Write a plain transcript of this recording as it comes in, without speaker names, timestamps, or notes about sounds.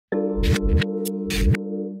How's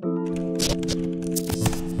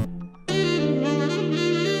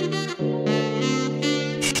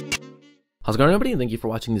it going, everybody? Thank you for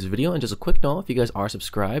watching this video. And just a quick note, if you guys are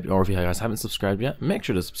subscribed, or if you guys haven't subscribed yet, make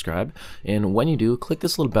sure to subscribe. And when you do, click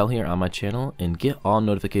this little bell here on my channel and get all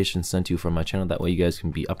notifications sent to you from my channel. That way you guys can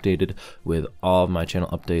be updated with all of my channel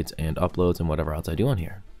updates and uploads and whatever else I do on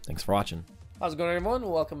here. Thanks for watching. How's it going, everyone?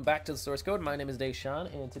 Welcome back to the source code. My name is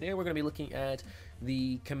Deshaun, and today we're going to be looking at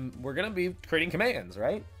we're going to be creating commands,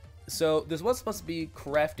 right? So this was supposed to be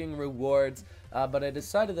crafting rewards, but I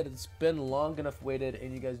decided that it's been long enough waited,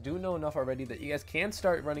 and you guys do know enough already that you guys can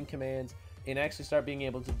start running commands and actually start being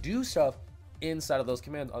able to do stuff inside of those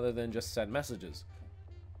commands other than just send messages.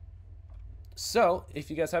 So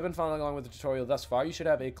if you guys have been following along with the tutorial thus far, you should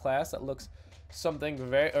have a class that looks something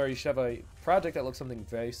you should have a project that looks something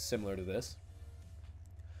very similar to this.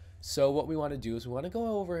 So what we want to do is we want to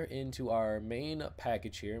go over into our main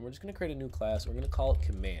package here, and we're just going to create a new class. We're going to call it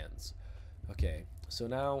commands. Okay, so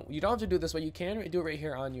now you don't have to do it this way. You can do it right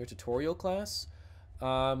here on your tutorial class,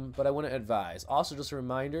 but I wouldn't advise. Also, just a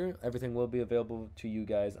reminder, everything will be available to you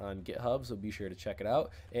guys on GitHub, so be sure to check it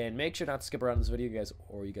out. And make sure not to skip around this video, guys,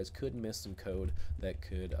 or you guys could miss some code that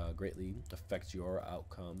could greatly affect your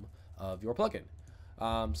outcome of your plugin.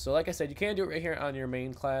 So like I said, you can do it right here on your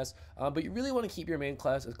main class, but you really want to keep your main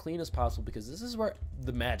class as clean as possible, because this is where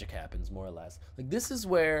the magic happens, more or less. Like, this is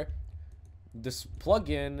where this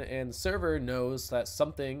plugin and the server knows that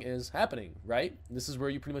something is happening, right? This is where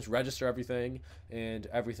you pretty much register everything, and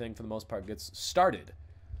everything for the most part gets started.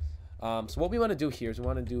 So what we want to do here is we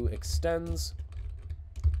want to do extends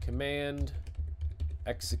command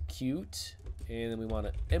execute, and then we want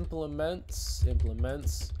to implements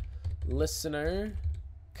listener,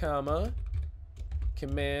 comma,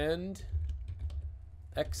 command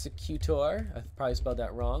executor. I probably spelled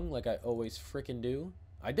that wrong, like I always freaking do.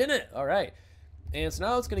 I didn't. All right. And so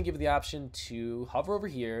now it's going to give you the option to hover over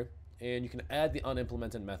here, and you can add the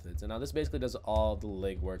unimplemented methods. And now this basically does all the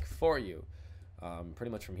legwork for you. Pretty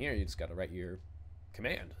much from here, you just got to write your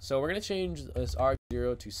command. So we're going to change this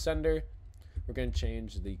R0 to sender. We're going to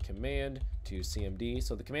change the command to CMD.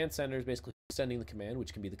 So the command sender is basically sending the command,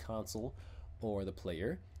 which can be the console or the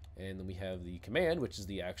player. And then we have the command, which is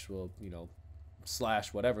the actual,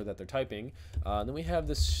 slash whatever that they're typing. Then we have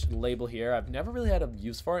this label here. I've never really had a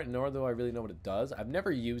use for it, nor do I really know what it does. I've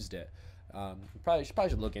never used it. Probably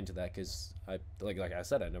should look into that, because like I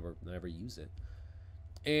said, I never use it.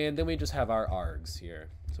 And then we just have our args here.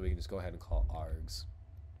 So we can just go ahead and call args.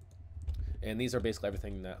 And these are basically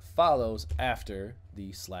everything that follows after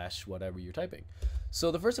the slash whatever you're typing. So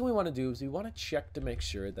the first thing we want to do is we want to check to make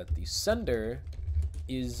sure that the sender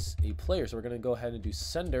is a player. So we're going to go ahead and do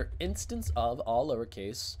sender instance of all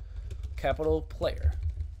lowercase capital player.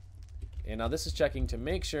 And now this is checking to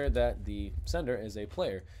make sure that the sender is a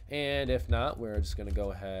player. And if not, we're just going to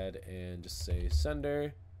go ahead and just say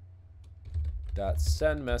sender dot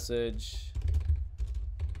send message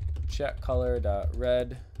check color dot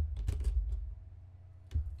red.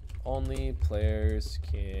 Only players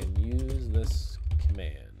can use this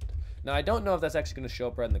command. Now, I don't know if that's actually going to show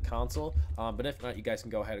up right in the console, but if not, you guys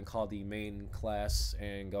can go ahead and call the main class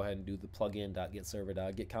and go ahead and do the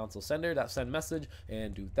plugin.getServer.getConsoleSender.sendMessage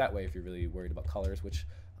and do it that way if you're really worried about colors, which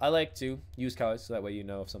I like to use colors so that way you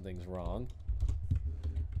know if something's wrong.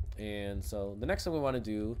 And so the next thing we want to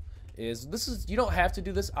do is, you don't have to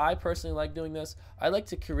do this. I personally like doing this. I like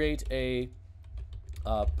to create a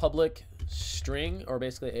public string, or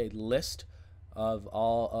basically a list of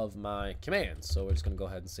all of my commands. So we're just going to go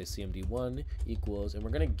ahead and say cmd1 equals, and we're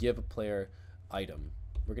going to give a player item.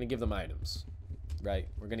 We're going to give them items, right?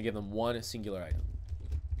 We're going to give them one singular item.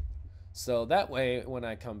 So that way, when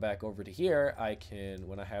I come back over to here,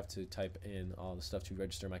 when I have to type in all the stuff to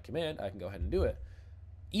register my command, I can go ahead and do it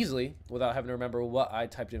easily without having to remember what I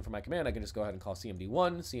typed in for my command. I can just go ahead and call cmd1,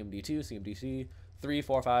 cmd2, cmd3, 3,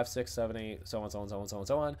 4, 5, 6, 7, 8, so on, so on, so on, so on,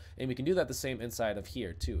 so on. And we can do that the same inside of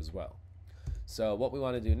here too as well. So what we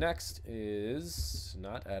want to do next is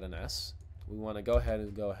not add an S. We want to go ahead. We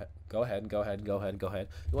want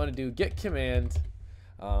to do get command,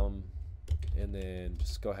 and then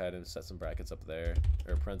just go ahead and set some brackets up there,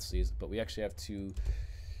 or parentheses. But we actually have to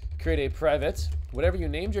create a private, whatever you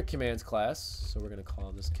named your commands class. So we're going to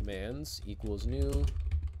call this commands equals new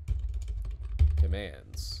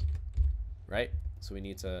commands, right? So we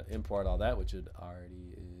need to import all that, which it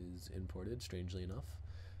already is imported, strangely enough.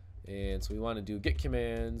 And so we want to do get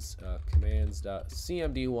commands,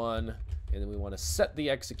 commands.cmd1, and then we want to set the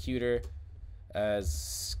executor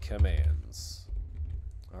as commands.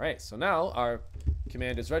 All right, so now our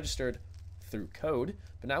command is registered through code,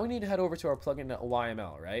 but now we need to head over to our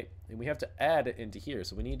plugin.yml, right? And we have to add it into here.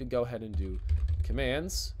 So we need to go ahead and do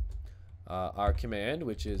commands, our command,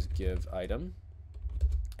 which is give item,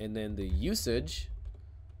 and then the usage,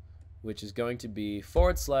 which is going to be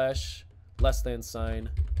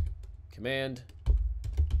 /, command,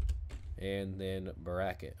 and then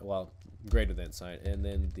bracket, well, greater than sign, and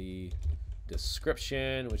then the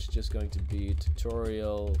description, which is just going to be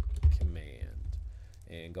tutorial command.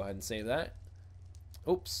 And go ahead and save that.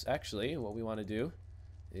 Oops, actually, what we want to do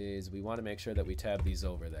is we want to make sure that we tab these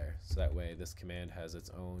over there. So that way this command has its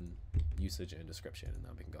own usage and description. And now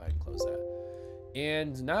we can go ahead and close that.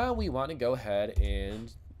 And now we want to go ahead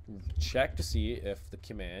and check to see if the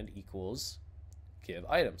command equals give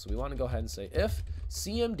item. So we want to go ahead and say if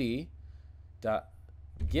cmd.getName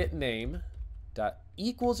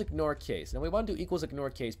equals ignore case. Now we want to do equals ignore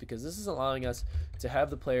case because this is allowing us to have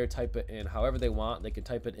the player type it in however they want. They can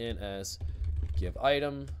type it in as give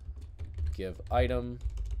item, give item,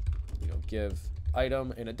 give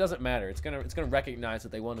item, and it doesn't matter. It's gonna recognize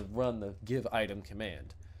that they want to run the give item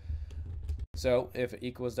command. So if it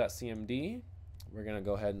equals .cmd, we're gonna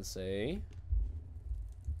go ahead and say,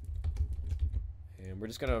 and we're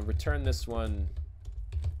just gonna return this one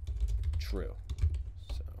true.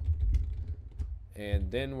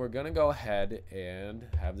 And then we're gonna go ahead and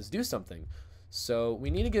have this do something. So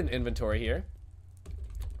we need to get an inventory here.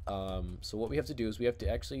 So what we have to do is we have to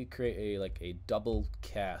actually create a double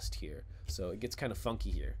cast here. So it gets kind of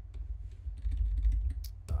funky here.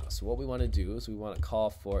 So what we want to do is we want to call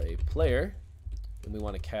for a player, and we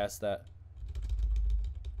want to cast that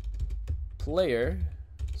player.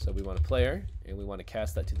 So we want a player, and we want to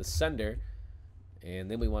cast that to the sender,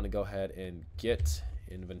 and then we want to go ahead and get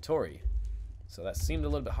inventory. So that seemed a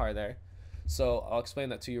little bit hard there. So I'll explain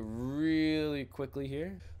that to you really quickly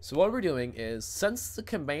here. So what we're doing is, since the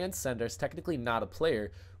command sender is technically not a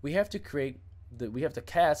player, we have to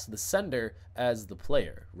cast the sender as the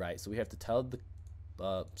player, right? So we have to tell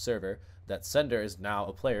the server that sender is now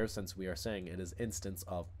a player, since we are saying it is instance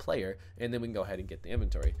of player, and then we can go ahead and get the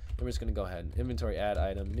inventory. Then we're just gonna go ahead and inventory add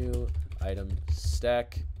item, new item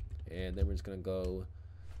stack, and then we're just gonna go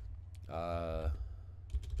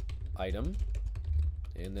item,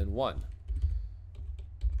 and then 1.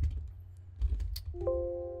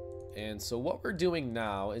 And so what we're doing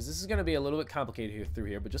now is, this is going to be a little bit complicated here through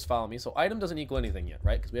here, but just follow me. So item doesn't equal anything yet,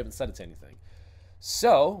 right? Because we haven't set it to anything.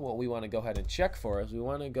 So what we want to go ahead and check for is we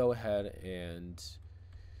want to go ahead and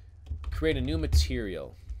create a new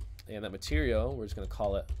material. And that material, we're just going to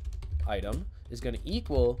call it item, is going to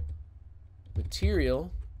equal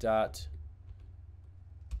material dot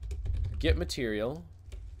get material,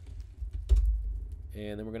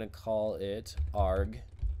 and then we're going to call it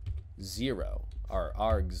arg0, or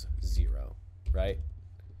args0, right?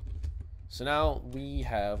 So now we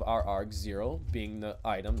have our arg0 being the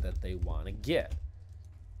item that they want to get.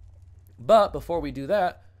 But before we do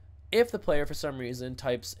that, if the player for some reason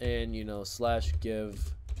types in, /give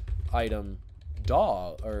item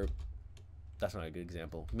dog, or that's not a good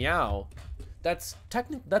example, meow, that's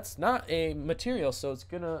not a material, so it's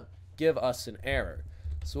gonna give us an error.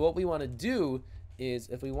 So what we want to do is,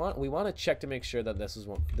 if we want to check to make sure that this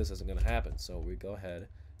isn't going to happen. So we go ahead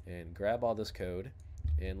and grab all this code,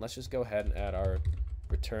 and let's just go ahead and add our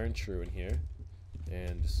return true in here,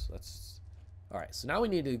 and all right. So now we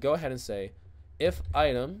need to go ahead and say if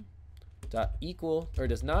item dot equal or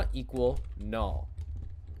does not equal null.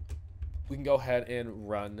 We can go ahead and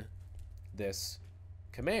run this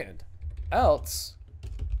command. Else,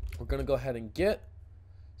 we're going to go ahead and get.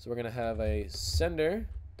 So we're going to have a sender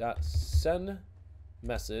dot send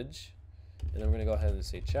message, and then we're going to go ahead and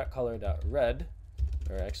say chat color dot red,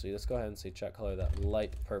 or actually let's go ahead and say chat color dot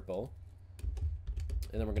light purple,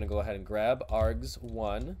 and then we're going to go ahead and grab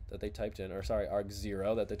args1 that they typed in, or sorry,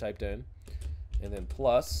 arg0 that they typed in, and then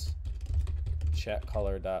plus chat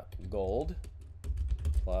color dot gold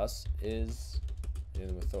plus is,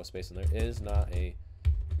 and we'll throw a space in there, is not a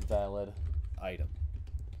valid item.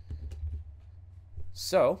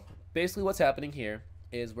 So basically what's happening here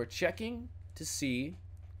is we're checking to see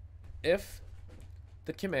if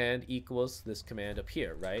the command equals this command up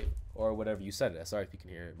here, right? Or whatever you set it as. Sorry if you can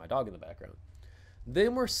hear my dog in the background.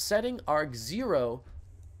 Then we're setting arg0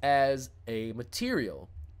 as a material,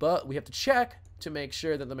 but we have to check to make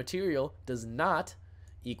sure that the material does not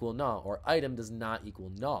equal null, or item does not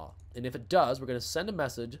equal null. And if it does, we're going to send a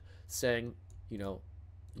message saying,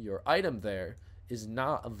 your item there is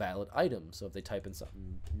not a valid item. So if they type in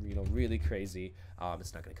something, really crazy,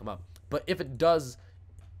 it's not going to come up. But if it does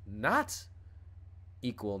not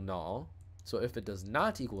equal null, so if it does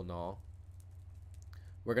not equal null,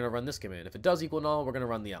 we're going to run this command. If it does equal null, we're going to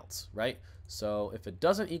run the else, right? So if it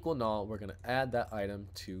doesn't equal null, we're going to add that item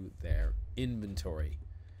to their inventory.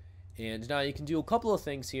 And now you can do a couple of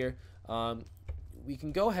things here. We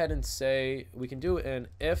can go ahead and say, we can do an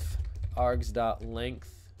if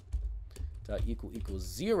args.length.equals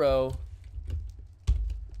 0.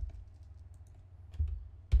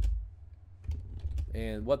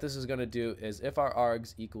 And what this is going to do is if our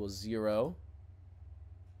args equals 0,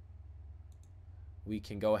 we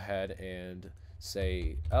can go ahead and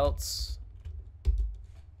say else.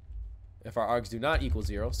 If our args do not equal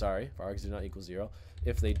 0, sorry, if our args do not equal 0,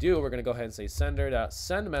 if they do, we're going to go ahead and say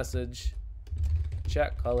sender.sendMessage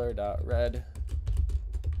check color.red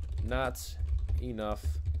not enough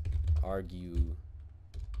arguments.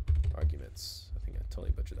 I think I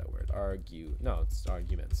totally butchered that word. No, it's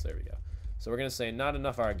arguments. There we go. So we're going to say not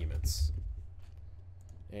enough arguments.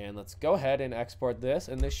 And let's go ahead and export this.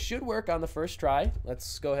 And this should work on the first try.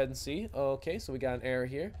 Let's go ahead and see. Okay, so we got an error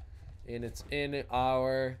here. And it's in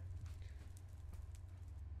our...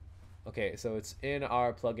 Okay, so it's in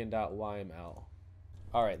our plugin.yml.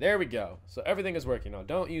 All right, there we go. So everything is working now.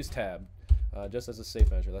 Don't use tab, just as a safe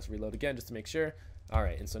measure. Let's reload again just to make sure. All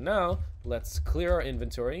right, and so now let's clear our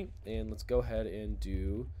inventory. And let's go ahead and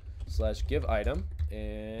do /give item.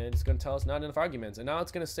 And it's going to tell us not enough arguments. And now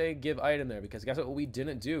it's going to say give item there because guess what we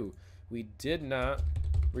didn't do? We did not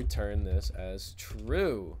return this as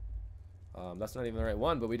true. That's not even the right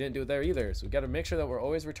one, but we didn't do it there either. So we got to make sure that we're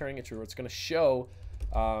always returning it true. It's going to show,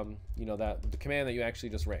 you know, that the command that you actually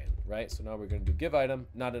just ran, right? So now we're going to do give item,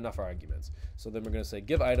 not enough arguments. So then we're going to say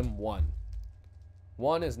give item 1.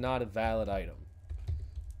 1 is not a valid item.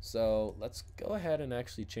 So let's go ahead and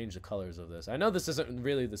actually change the colors of this. I know this isn't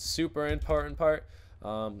really the super important part,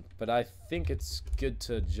 but I think it's good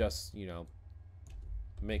to just, you know,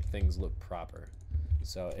 make things look proper.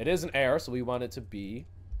 So it is an error, so we want it to be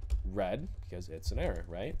red because it's an error,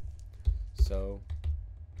 right? So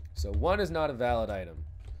 1 is not a valid item.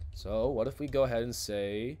 So what if we go ahead and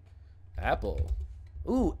say apple?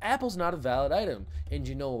 Ooh, apple's not a valid item. And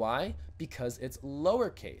you know why? Because it's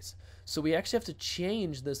lowercase. So we actually have to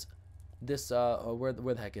change this where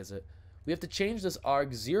the heck is it? We have to change this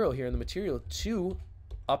arg0 here in the material to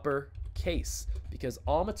uppercase because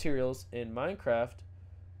all materials in Minecraft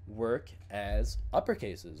work as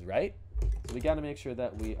uppercases, right? So we got to make sure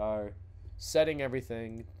that we are setting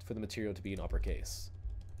everything for the material to be in uppercase.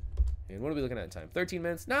 And what are we looking at in time? 13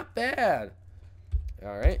 minutes, not bad.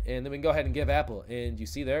 All right, and then we can go ahead and give apple, and you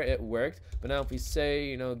see there it worked. But now if we say,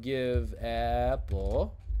 you know, give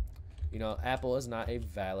apple, you know, apple is not a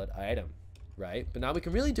valid item, right? But now we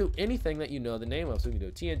can really do anything that you know the name of. So we can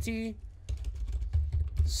do TNT,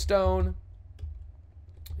 stone,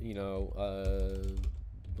 you know,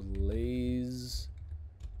 blaze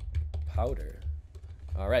powder.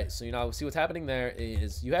 All right, so you know, see what's happening there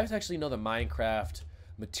is you have to actually know the Minecraft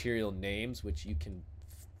material names, which you can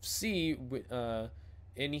see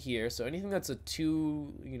in here. So anything that's a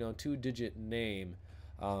two-digit name,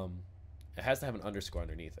 it has to have an underscore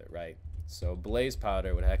underneath it, right? So blaze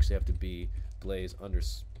powder would actually have to be blaze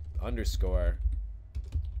underscore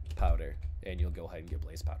powder, and you'll go ahead and get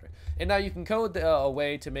blaze powder. And now you can code a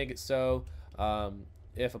way to make it so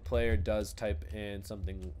if a player does type in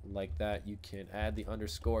something like that, you can add the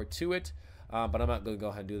underscore to it. But I'm not going to go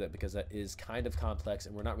ahead and do that because that is kind of complex,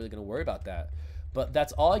 and we're not really going to worry about that. But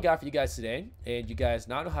that's all I got for you guys today, and you guys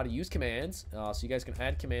now know how to use commands, so you guys can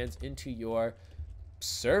add commands into your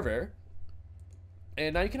server.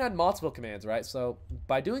 And now you can add multiple commands, right? So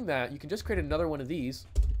by doing that, you can just create another one of these,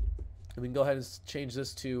 and we can go ahead and change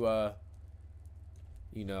this to,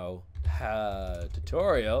 you know,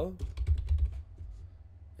 tutorial,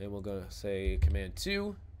 and we'll go say command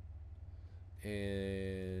 2,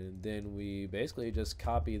 and then we basically just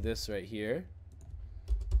copy this right here.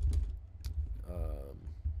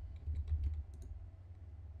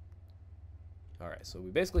 All right, so we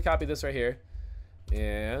basically copy this right here,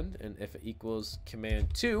 and if it equals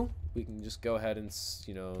command 2, we can just go ahead and,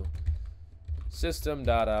 you know,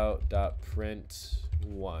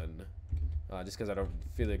 system.out.print1, just because I don't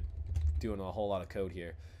feel like doing a whole lot of code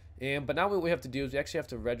here. But now what we have to do is we actually have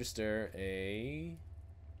to register a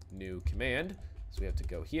new command. So we have to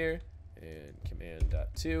go here and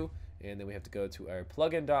command.2, and then we have to go to our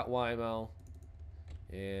plugin.yml,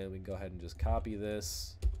 and we can go ahead and just copy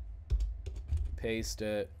this, paste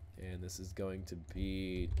it, and this is going to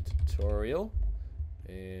be tutorial,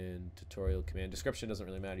 and tutorial command description doesn't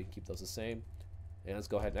really matter, you can keep those the same. And let's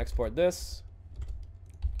go ahead and export this,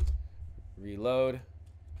 reload,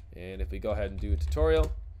 and if we go ahead and do a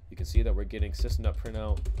tutorial, You can see that we're getting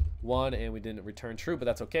system.printout 1 and we didn't return true, but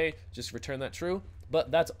that's okay. Just return that true.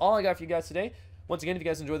 But that's all I got for you guys today. Once again, if you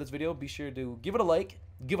guys enjoyed this video, be sure to give it a like,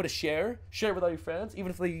 give it a share it with all your friends.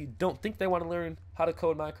 Even if they don't think they want to learn how to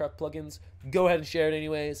code Minecraft plugins, go ahead and share it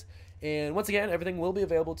anyways. And once again, everything will be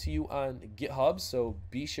available to you on GitHub, so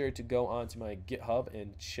be sure to go onto my GitHub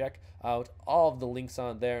and check out all of the links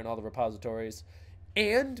on there and all the repositories.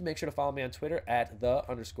 And make sure to follow me on Twitter at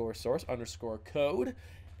 _source_code.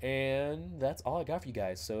 And that's all I got for you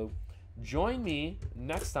guys. So join me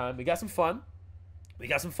next time. We got some fun.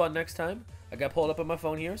 Next time. I got pulled up on my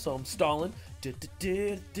phone here, so I'm stalling. What's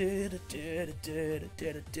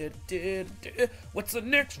the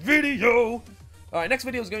next video? All right, next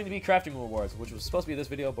video is going to be crafting rewards, which was supposed to be this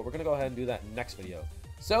video, but we're going to go ahead and do that next video.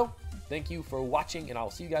 So, thank you for watching, and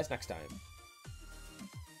I'll see you guys next time.